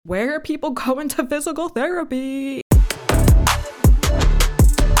Where people go into physical therapy.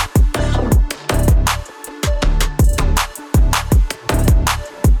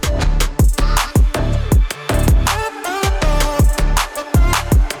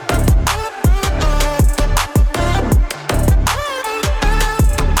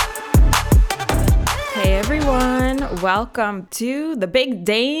 Hey everyone, welcome to the Big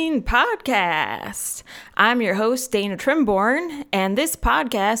Dane Podcast. I'm your host, Dana Trimborn, and this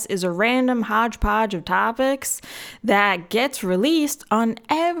podcast is a random hodgepodge of topics that gets released on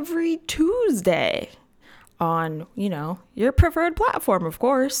every Tuesday on, your preferred platform, of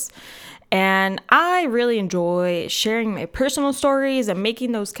course. And I really enjoy sharing my personal stories and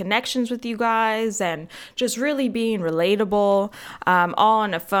making those connections with you guys and just really being relatable, all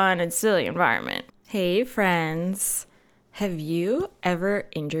in a fun and silly environment. Hey friends, have you ever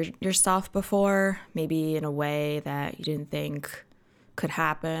injured yourself before? Maybe in a way that you didn't think could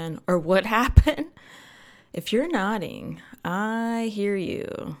happen or would happen? If you're nodding, I hear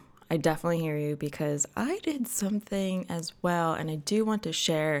you. I definitely hear you because I did something as well, and I do want to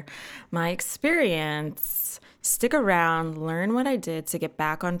share my experience. Stick around, learn what I did to get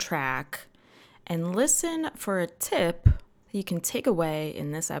back on track, and listen for a tip that you can take away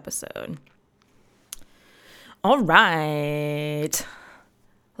in this episode. All right,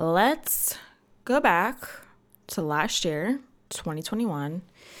 let's go back to last year, 2021,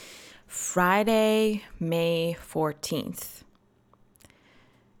 Friday, May 14th.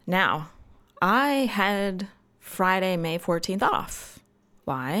 Now, I had Friday, May 14th off.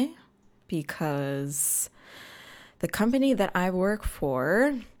 Why? Because the company that I work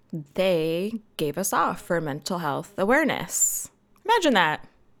for, they gave us off for mental health awareness. Imagine that,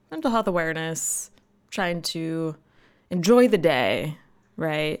 mental health awareness. Trying to enjoy the day,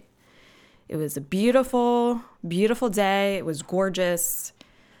 right? It was a beautiful, beautiful day. It was gorgeous.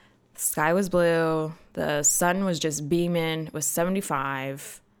 The sky was blue. The sun was just beaming. It was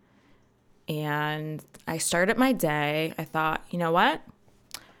 75. And I started my day. I thought, you know what?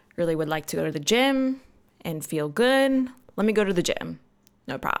 Really would like to go to the gym and feel good. Let me go to the gym.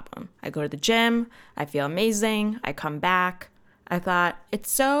 No problem. I go to the gym. I feel amazing. I come back. I thought,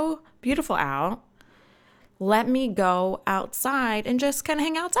 it's so beautiful out. Let me go outside and just kind of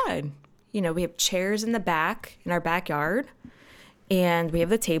hang outside. We have chairs in the back in our backyard and we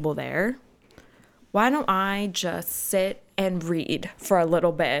have the table there. Why don't I just sit and read for a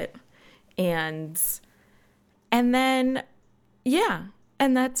little bit and then,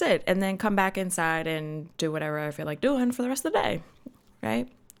 and that's it. And then come back inside and do whatever I feel like doing for the rest of the day, right?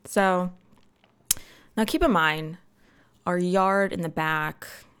 So now keep in mind, our yard in the back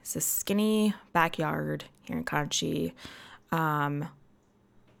is a skinny backyard here in Conchi.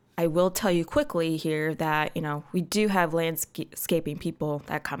 I will tell you quickly here that, we do have landscaping people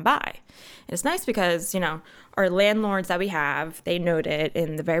that come by. And it's nice because, our landlords that we have, they noted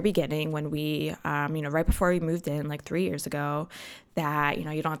in the very beginning when we, right before we moved in like 3 years ago, that, you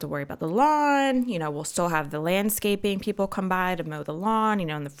don't have to worry about the lawn. We'll still have the landscaping people come by to mow the lawn,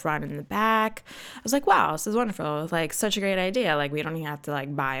 in the front and the back. I was like, wow, this is wonderful. Like, such a great idea. Like, we don't even have to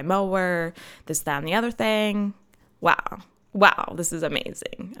buy a mower, this, that, and the other thing. Wow, this is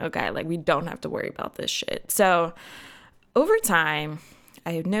amazing. Okay, we don't have to worry about this shit. So over time,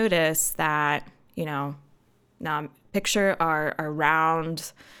 I have noticed that, now picture our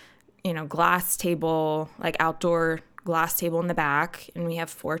round, glass table, outdoor glass table in the back, and we have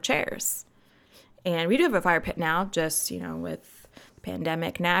 4 chairs. And we do have a fire pit now, just, with the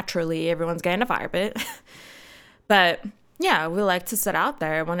pandemic, naturally, everyone's getting a fire pit. But yeah, we like to sit out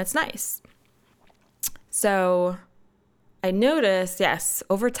there when it's nice. So I noticed, yes,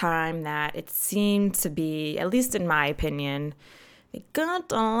 over time that it seemed to be, at least in my opinion, it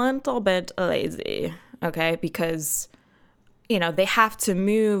got a little bit lazy, okay? Because, they have to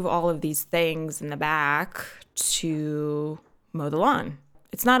move all of these things in the back to mow the lawn.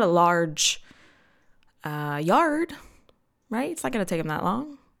 It's not a large yard, right? It's not going to take them that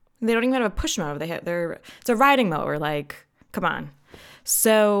long. They don't even have a push mower. It's a riding mower, come on.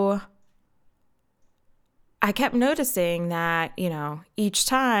 So I kept noticing that, each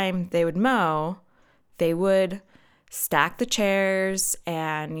time they would mow, they would stack the chairs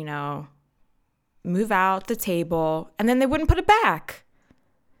and, move out the table, and then they wouldn't put it back.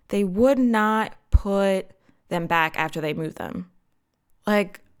 They would not put them back after they move them.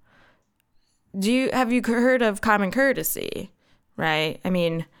 Have you heard of common courtesy, right?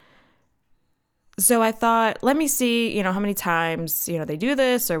 So I thought, let me see, how many times, they do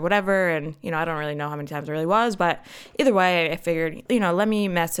this or whatever. And, I don't really know how many times it really was, but either way, I figured, let me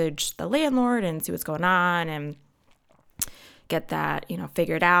message the landlord and see what's going on and get that,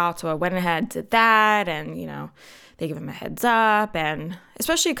 figured out. So I went ahead and did that, and, they give him a heads up. And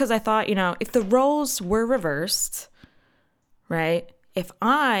especially because I thought, if the roles were reversed, right? If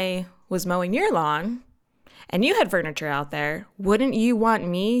I was mowing your lawn and you had furniture out there, wouldn't you want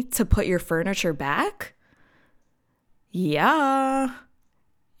me to put your furniture back? Yeah.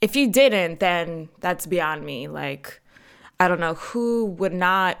 If you didn't, then that's beyond me. Like, I don't know who would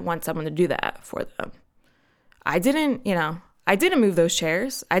not want someone to do that for them. I didn't move those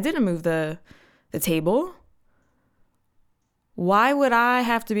chairs. I didn't move the table. Why would I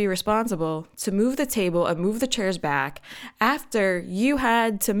have to be responsible to move the table and move the chairs back after you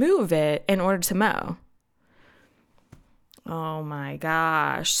had to move it in order to mow? Oh my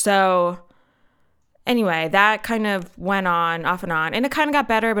gosh. So anyway, that kind of went on off and on, and it kind of got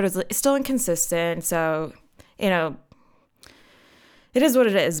better, but it was still inconsistent. So, it is what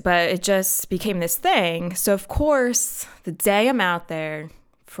it is, but it just became this thing. So of course, the day I'm out there,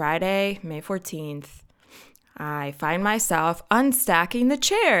 Friday, May 14th, I find myself unstacking the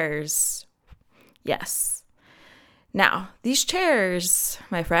chairs. Yes. Now, these chairs,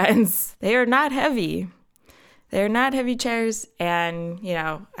 my friends, they are not heavy. They're not heavy chairs. And,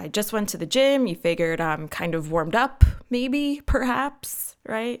 I just went to the gym. You figured I'm kind of warmed up, maybe, perhaps,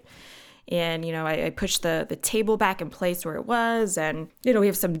 right? And, I pushed the table back in place where it was. And, we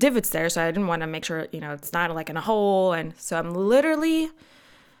have some divots there. So I didn't want to make sure, it's not like in a hole. And so I'm literally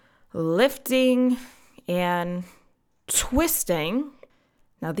lifting and twisting.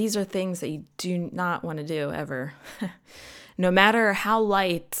 Now, these are things that you do not want to do ever. No matter how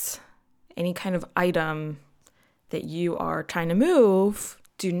light any kind of item that you are trying to move,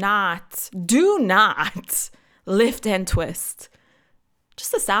 do not lift and twist.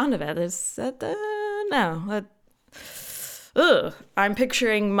 Just the sound of it is, no. I'm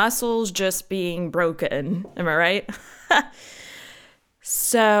picturing muscles just being broken. Am I right?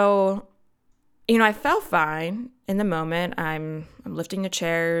 So, I felt fine in the moment. I'm lifting the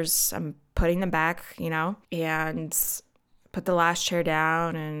chairs, I'm putting them back, and put the last chair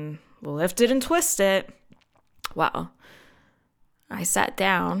down and lift it and twist it. Well, I sat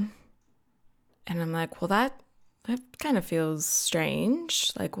down and I'm like, well, that kind of feels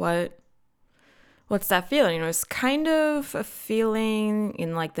strange. Like, what's that feeling? It's kind of a feeling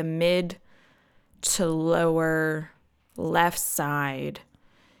in like the mid to lower left side.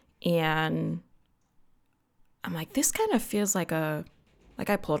 And I'm like, this kind of feels like I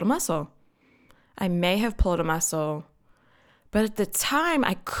pulled a muscle. I may have pulled a muscle, but at the time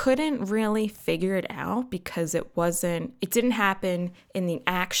I couldn't really figure it out because it didn't happen in the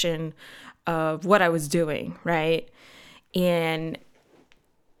action of what I was doing, right? And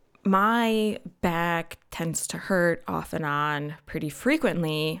my back tends to hurt off and on pretty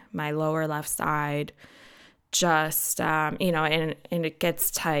frequently, my lower left side, just, and it gets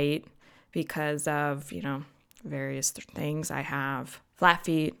tight because of, various things. I have flat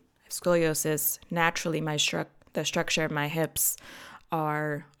feet, I have scoliosis. Naturally, the structure of my hips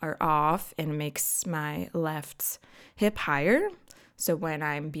are off, and it makes my left hip higher. So when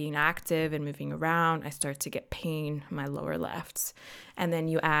I'm being active and moving around, I start to get pain in my lower left. And then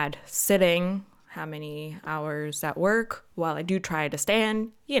you add sitting, how many hours at work while I do try to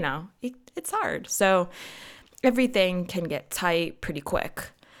stand, it's hard. So everything can get tight pretty quick.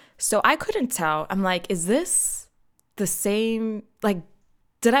 So I couldn't tell. I'm like, is this the same? Like,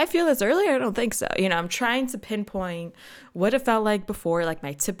 did I feel this earlier? I don't think so. I'm trying to pinpoint what it felt like before, like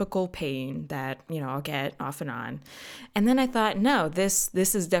my typical pain that, I'll get off and on. And then I thought, no, this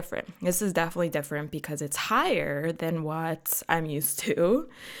is different. This is definitely different because it's higher than what I'm used to.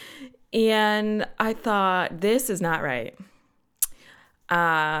 And I thought, this is not right.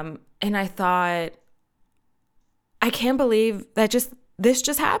 And I thought, I can't believe that this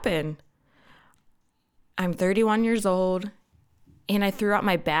just happened. I'm 31 years old and I threw out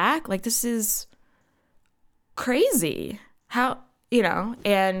my back. Like, this is crazy. How,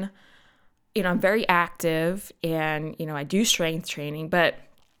 and, I'm very active and, I do strength training, but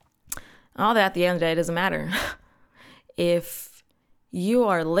all that at the end of the day doesn't matter. If you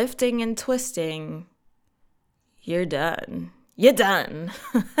are lifting and twisting, you're done. You're done.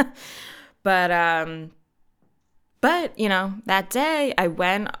 But, that day I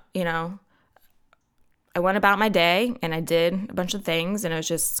went about my day and I did a bunch of things, and it was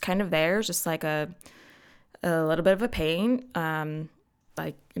just kind of there, just like a little bit of a pain,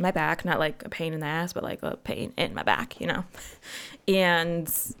 like in my back, not like a pain in the ass, but like a pain in my back,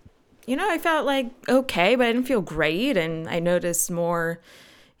 and, I felt like okay, but I didn't feel great. And I noticed more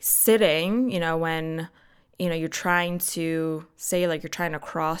sitting, when, you're trying to say, like, you're trying to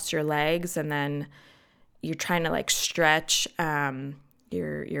cross your legs and then, you're trying to like stretch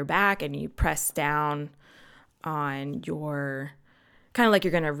your back, and you press down on your, kind of like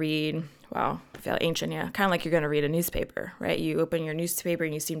you're going to read, well, I feel ancient, yeah, kind of like you're going to read a newspaper, right? You open your newspaper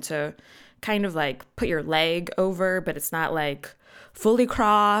and you seem to kind of like put your leg over, but it's not like fully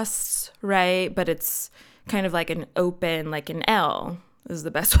crossed, right? But it's kind of like an open, like an L is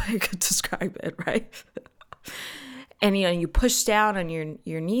the best way I could describe it, right? And you push down on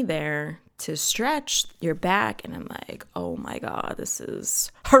your knee there to stretch your back, and I'm like, oh my God, this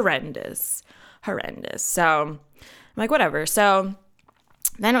is horrendous. So I'm like, whatever. So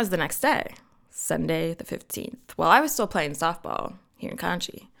then it was the next day, Sunday the 15th. Well, I was still playing softball here in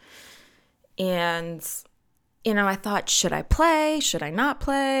Conchi. And, I thought, should I play? Should I not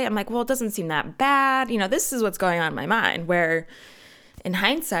play? I'm like, well, it doesn't seem that bad. This is what's going on in my mind, where in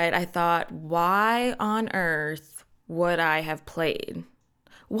hindsight, I thought, why on earth would I have played?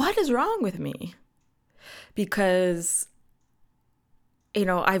 What is wrong with me? Because,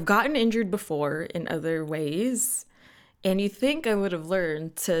 I've gotten injured before in other ways, and you think I would have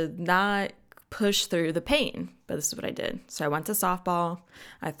learned to not push through the pain, but this is what I did. So I went to softball.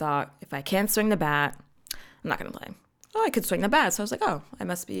 I thought, if I can't swing the bat, I'm not going to play. Oh, I could swing the bat. So I was like, oh, I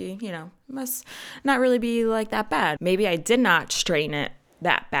must be, must not really be like that bad. Maybe I did not strain it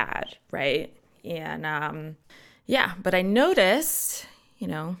that bad, right? And but I noticed,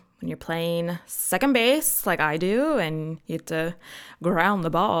 when you're playing second base like I do, and you have to ground the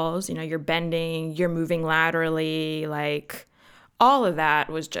balls, you're bending, you're moving laterally, like all of that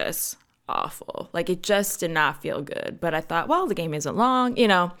was just awful. Like it just did not feel good. But I thought, well, the game isn't long,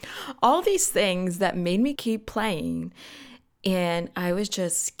 all these things that made me keep playing. And I was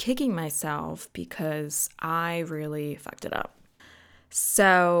just kicking myself because I really fucked it up.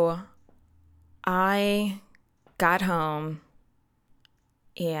 So I got home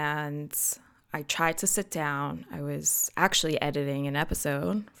and I tried to sit down. I was actually editing an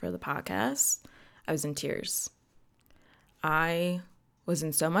episode for the podcast. I was in tears. I was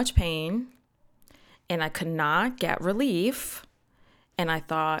in so much pain and I could not get relief. And I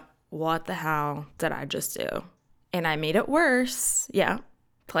thought, what the hell did I just do? And I made it worse. Yeah,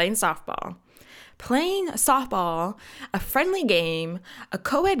 playing softball. A friendly game, a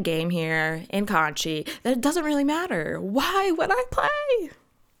co-ed game here in Conchi, that it doesn't really matter. Why would I play?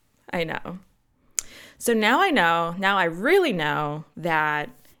 I know. So now I know, now I really know that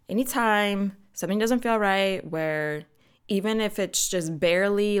anytime something doesn't feel right, where even if it's just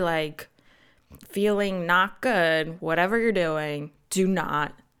barely like feeling not good, whatever you're doing, do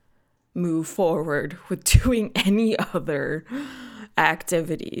not move forward with doing any other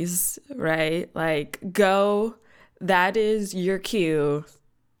activities, right? Like go, that is your cue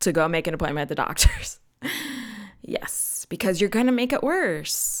to go make an appointment at the doctor's. Yes, because you're going to make it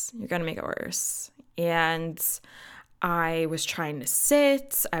worse. And I was trying to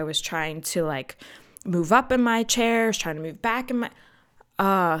sit. I was trying to like move up in my chair. I was trying to move back in my...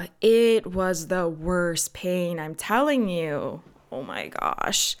 it was the worst pain. I'm telling you. Oh my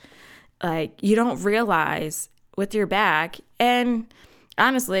gosh. Like you don't realize with your back, and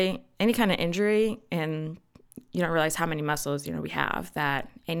honestly, any kind of injury, and you don't realize how many muscles, we have, that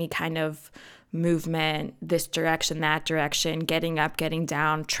any kind of movement, this direction, that direction, getting up, getting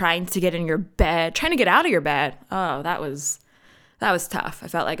down, trying to get in your bed, trying to get out of your bed. Oh, that was tough. I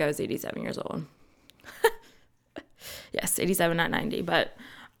felt like I was 87 years old. Yes, 87, not 90. But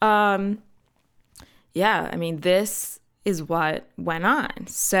yeah, I mean, this is what went on.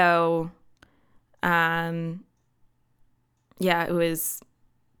 So yeah, it was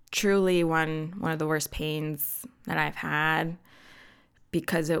truly one of the worst pains that I've had,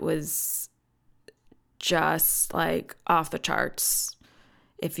 because it was just like off the charts.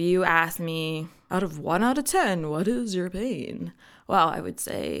 If you ask me out of 1 out of 10, what is your pain? Well, I would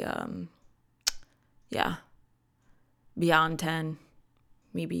say, yeah, beyond 10,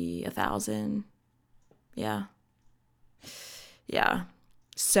 maybe 1,000. Yeah.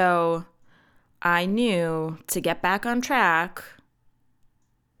 So I knew to get back on track,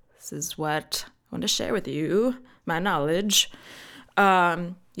 this is what I want to share with you, my knowledge.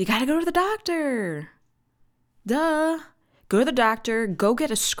 You got to go to the doctor. Duh. Go to the doctor, go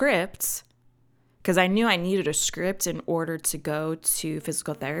get a script, because I knew I needed a script in order to go to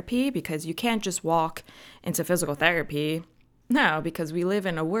physical therapy, because you can't just walk into physical therapy. No, because we live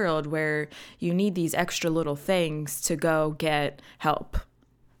in a world where you need these extra little things to go get help.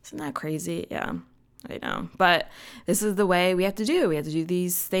 Isn't that crazy? Yeah, I know. But this is the way we have to do. We have to do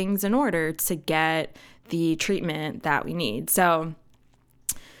these things in order to get the treatment that we need. So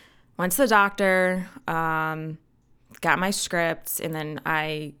went to the doctor, got my script, and then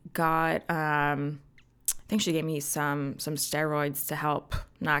I got think she gave me some steroids to help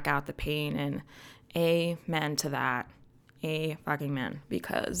knock out the pain, and amen to that. A fucking man,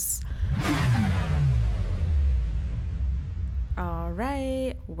 because all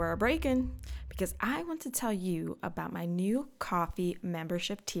right, we're breaking, because I want to tell you about my new coffee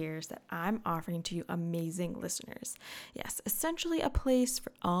membership tiers that I'm offering to you amazing listeners. Yes, essentially a place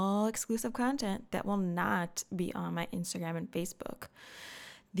for all exclusive content that will not be on my Instagram and Facebook.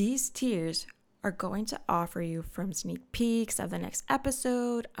 These tiers are going to offer you from sneak peeks of the next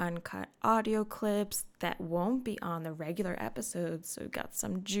episode, uncut audio clips that won't be on the regular episodes, so we've got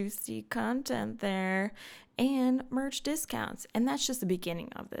some juicy content there, and merch discounts. And that's just the beginning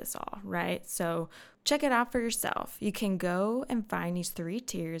of this all, right? So check it out for yourself. You can go and find these 3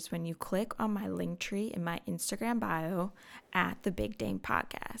 tiers when you click on my link tree in my Instagram bio at the Big Dane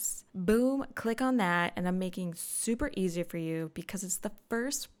Podcast. Boom, click on that, and I'm making super easy for you because it's the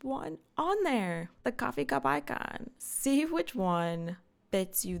first one on there, the coffee cup icon. See which one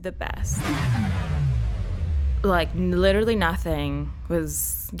fits you the best. Like, literally nothing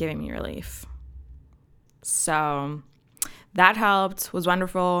was giving me relief. So that helped, was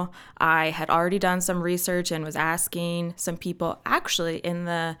wonderful. I had already done some research and was asking some people actually in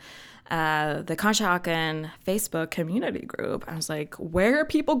the Conshohocken Facebook community group. I was like, where are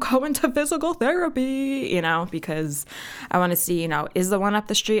people going to physical therapy? Because I want to see, is the one up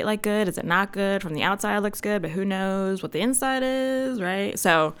the street like good? Is it not good? From the outside it looks good, but who knows what the inside is, right?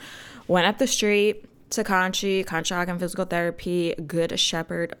 So went up the street to Conshohocken Physical Therapy, Good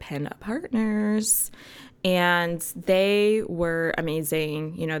Shepherd Pen Partners. And they were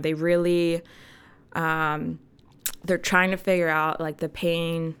amazing. They really, they're trying to figure out like the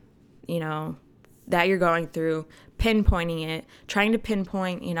pain, that you're going through, pinpointing it, trying to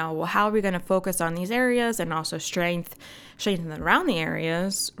pinpoint, well, how are we going to focus on these areas and also strengthen around the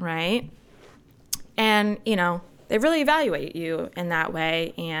areas, right? And, they really evaluate you in that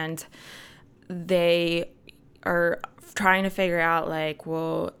way. And they are trying to figure out like,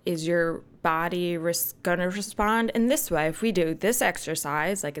 well, is your body going to respond in this way if we do this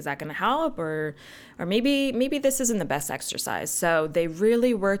exercise? Like, is that going to help, or maybe this isn't the best exercise? So they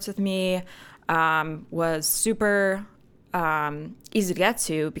really worked with me. Was super easy to get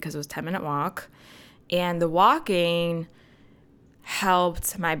to because it was a 10-minute walk, and the walking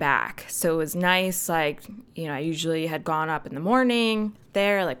helped my back. So it was nice. Like, I usually had gone up in the morning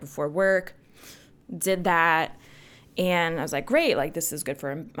there, like before work, did that. And I was like, great, like this is good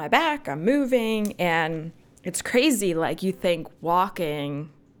for my back. I'm moving. And it's crazy. Like, you think walking,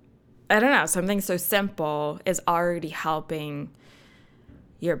 I don't know, something so simple is already helping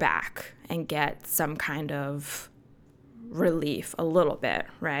your back and get some kind of relief a little bit,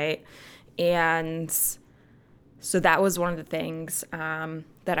 right? And so that was one of the things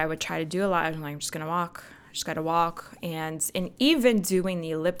that I would try to do a lot. I'm like, I'm just going to walk. I just got to walk. And even doing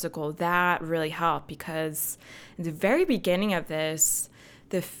the elliptical, that really helped, because in the very beginning of this,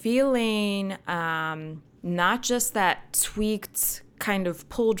 the feeling, not just that tweaked kind of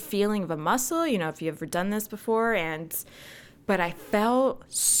pulled feeling of a muscle, if you've ever done this before, but I felt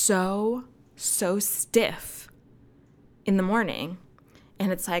so stiff in the morning.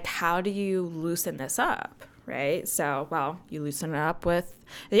 And it's like, how do you loosen this up? Right? So, well, you loosen it up with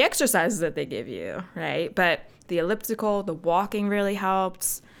the exercises that they give you, right? But the elliptical, the walking really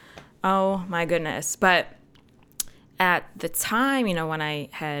helped. Oh my goodness. But at the time, when I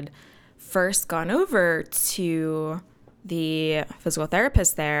had first gone over to the physical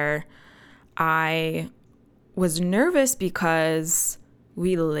therapist there, I was nervous because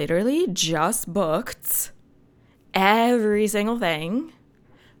we literally just booked every single thing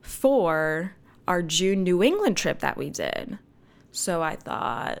for our June New England trip that we did. So I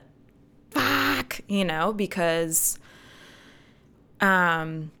thought, fuck, because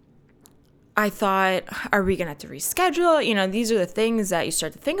I thought, are we going to have to reschedule? These are the things that you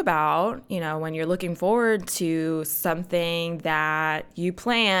start to think about, when you're looking forward to something that you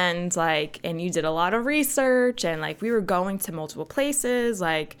planned, like, and you did a lot of research, and like we were going to multiple places.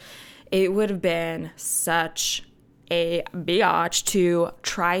 Like, it would have been such a biatch to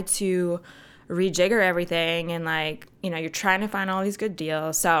try to rejigger everything, and like, you're trying to find all these good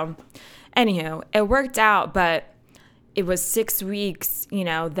deals. So anywho, it worked out, but it was 6 weeks,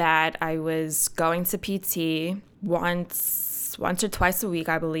 that I was going to PT once or twice a week,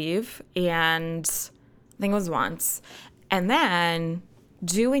 I believe. And I think it was once. And then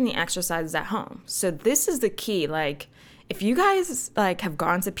doing the exercises at home. So this is the key. Like, if you guys like have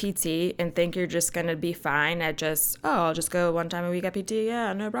gone to PT and think you're just going to be fine at I'll just go one time a week at PT.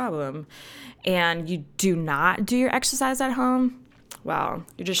 Yeah, no problem. And you do not do your exercise at home. well,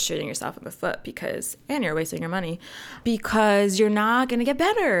 you're just shooting yourself in the foot and you're wasting your money because you're not going to get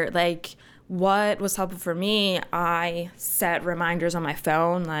better. Like, what was helpful for me, I set reminders on my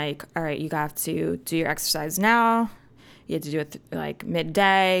phone, like, all right, you have to do your exercise now. You have to do it like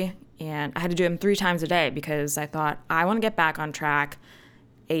midday. And I had to do them 3 times a day because I thought I want to get back on track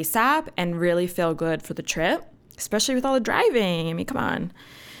ASAP and really feel good for the trip, especially with all the driving. I mean, come on.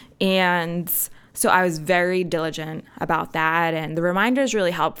 And so I was very diligent about that. And the reminders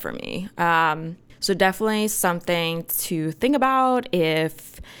really helped for me. So definitely something to think about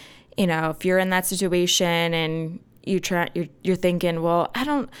if you're in that situation and you're thinking, well,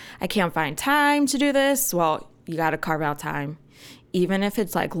 I can't find time to do this. Well, you got to carve out time. Even if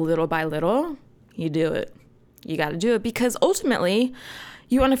it's like little by little, you do it. You got to do it because ultimately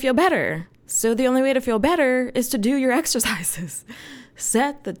you want to feel better. So the only way to feel better is to do your exercises.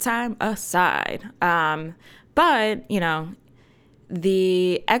 Set the time aside. But,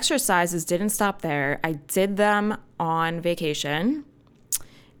 the exercises didn't stop there. I did them on vacation.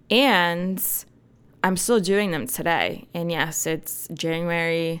 And I'm still doing them today. And yes, it's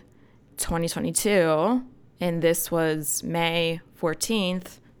January 2022, and this was May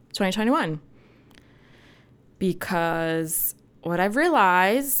 14th, 2021. Because what I've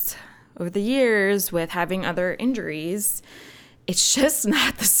realized over the years with having other injuries, it's just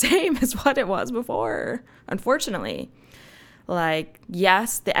not the same as what it was before, unfortunately. Like,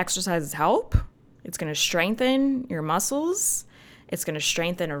 yes, the exercises help. It's going to strengthen your muscles. It's going to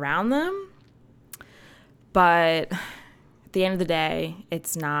strengthen around them. But at the end of the day,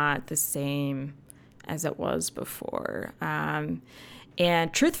 it's not the same as it was before.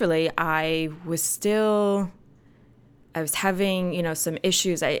 And truthfully, I was having, some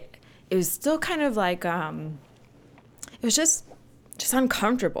issues. It was still kind of like, it was just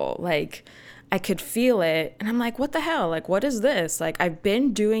uncomfortable. Like, I could feel it. And I'm like, what the hell? Like, what is this? Like, I've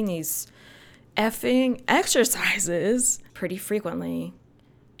been doing these effing exercises pretty frequently,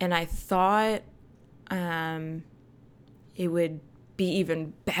 and I thought it would be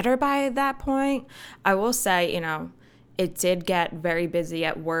even better by that point. I will say, it did get very busy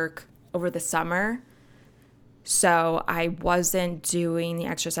at work over the summer, so I wasn't doing the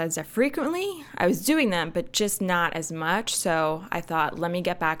exercises that frequently. I was doing them, but just not as much. So I thought, let me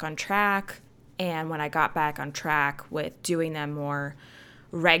get back on track. And when I got back on track with doing them more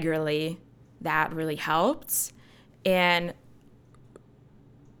regularly, that really helped. And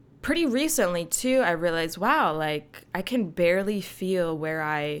pretty recently too, I realized, wow, like I can barely feel where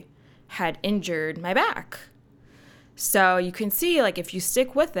I had injured my back. So you can see, like, if you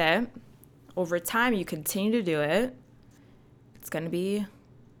stick with it over time, you continue to do it, it's going to be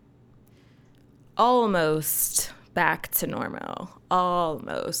almost back to normal.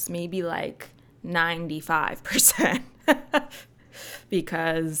 Almost, maybe like 95%.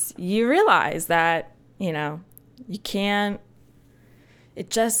 Because you realize that, you can't, it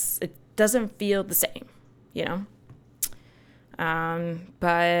doesn't feel the same, yeah,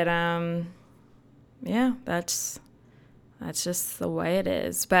 that's just the way it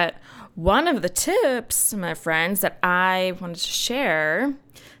is. But one of the tips, my friends, that I wanted to share,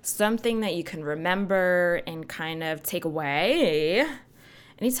 something that you can remember and kind of take away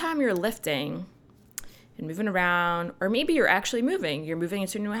anytime you're lifting and moving around, or maybe you're actually moving. You're moving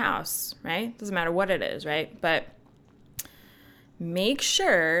into a new house, right? Doesn't matter what it is, right? But make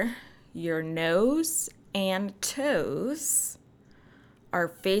sure your nose and toes are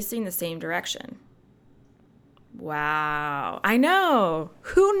facing the same direction. Wow. I know.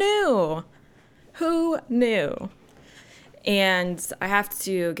 Who knew? Who knew? And I have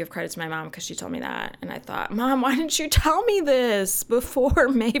to give credit to my mom because she told me that. And I thought, Mom, why didn't you tell me this before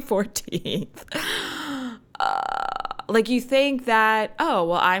May 14th? Like, you think that, oh,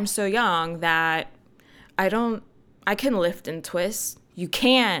 well, I'm so young that I can lift and twist. You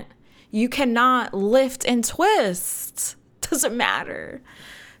can't. You cannot lift and twist. Doesn't matter.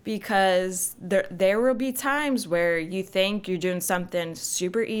 Because there will be times where you think you're doing something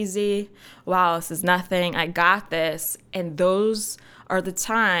super easy. Wow, this is nothing. I got this. And those are the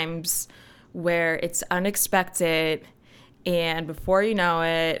times where it's unexpected. And before you know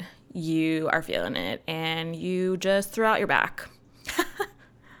it, you are feeling it. And you just throw out your back.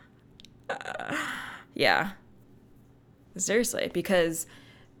 Yeah. Seriously. Because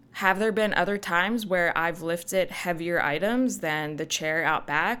have there been other times where I've lifted heavier items than the chair out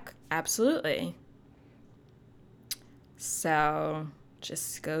back? Absolutely. So,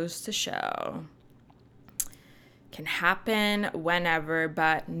 just goes to show. Can happen whenever,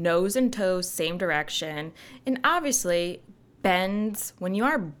 but nose and toes, same direction. And obviously, bends, when you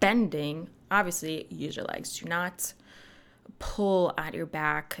are bending, obviously use your legs. Do not pull at your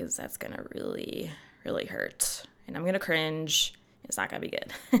back because that's going to really, really hurt. And I'm going to cringe. It's not going to be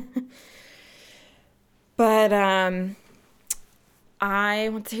good. But I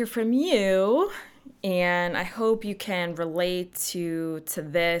want to hear from you, and I hope you can relate to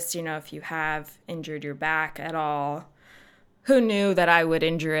this, if you have injured your back at all. Who knew that I would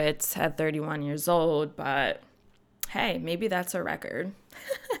injure it at 31 years old, but hey, maybe that's a record.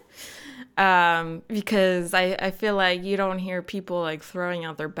 Because I feel like you don't hear people like throwing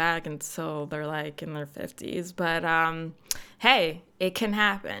out their back until they're like in their 50s. But hey, it can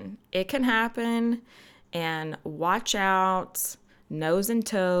happen. It can happen. And watch out, nose and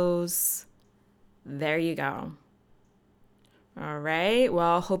toes. There you go. All right.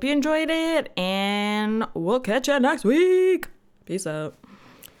 Well, hope you enjoyed it, and we'll catch you next week. Peace out.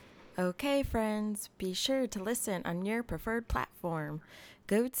 Okay, friends, be sure to listen on your preferred platform.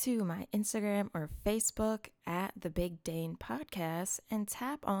 Go to my Instagram or Facebook at The Big Dane Podcast and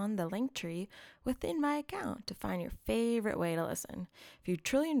tap on the link tree within my account to find your favorite way to listen. If you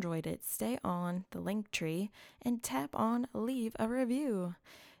truly enjoyed it, stay on the link tree and tap on leave a review.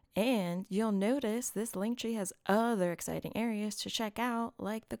 And you'll notice this link tree has other exciting areas to check out,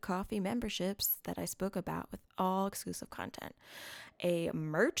 like the coffee memberships that I spoke about with all exclusive content. A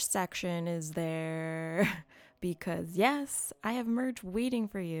merch section is there because, yes, I have merch waiting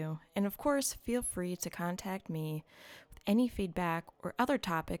for you. And of course, feel free to contact me with any feedback or other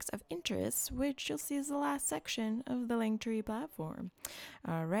topics of interest, which you'll see is the last section of the Linktree platform.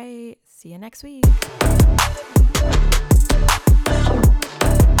 All right, see you next week.